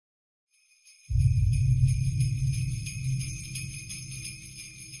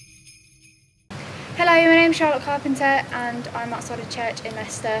Hello, my name's Charlotte Carpenter and I'm outside a church in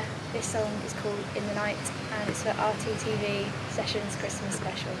Leicester. This song is called In the Night and it's for RTTV Sessions Christmas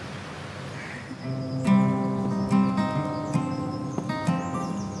Special.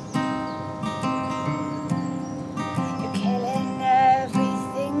 You're killing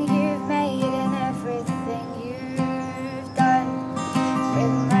everything you've made and everything you've done.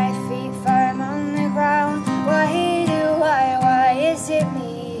 With my feet firm on the ground, why is it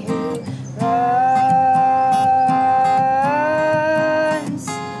me who runs?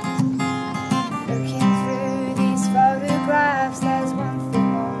 Looking through these photographs, there's one thing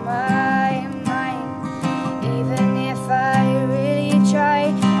on my mind. Even if I really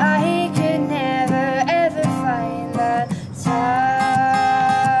try, I could never ever find that time.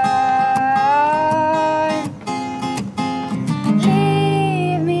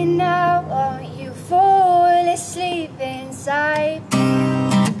 Leave me now, won't you fall asleep inside?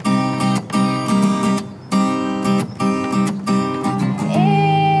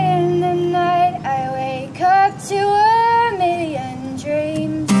 To a million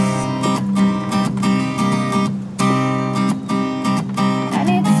dreams, and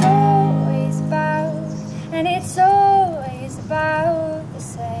it's always about the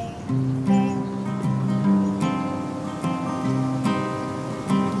same thing.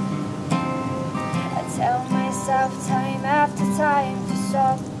 I tell myself time after time to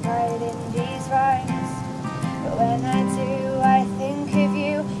stop writing these rhymes, but when I do I think of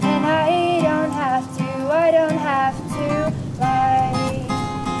you, and I don't have to lie.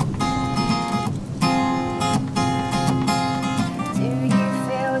 Do you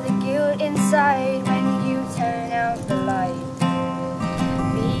feel the guilt inside when you turn out the light?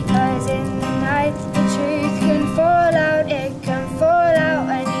 Because in the night the truth can fall out, it can fall out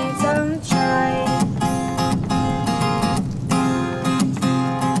when you don't try.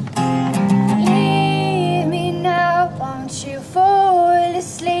 Leave me now, won't you fall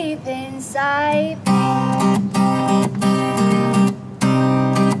asleep inside?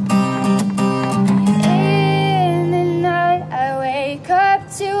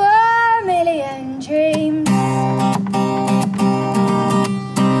 To a million dreams,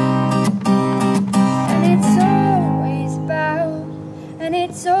 and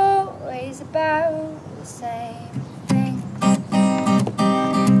it's always about the same thing.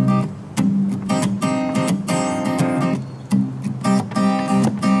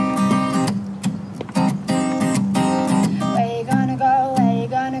 Where you gonna go, where you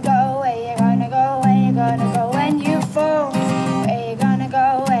gonna go, where you gonna go, where you gonna go when you fall? Where you gonna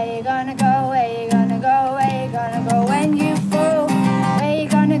go, where you gonna go, where you gonna go, where you gonna go when you fall? Where you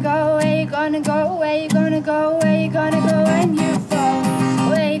gonna go, where you gonna go, where you gonna go, where you gonna go when you fall?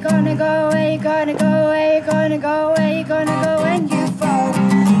 Where you gonna go, where you gonna go, where you gonna go, where you gonna go when you fall?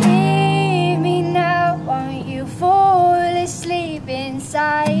 Leave me now, won't you fall asleep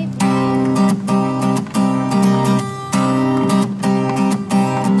inside?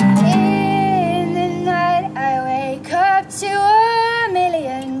 In the night I wake up to a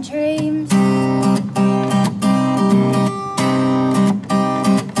million dreams,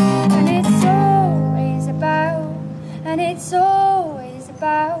 and it's always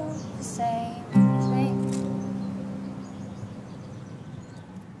about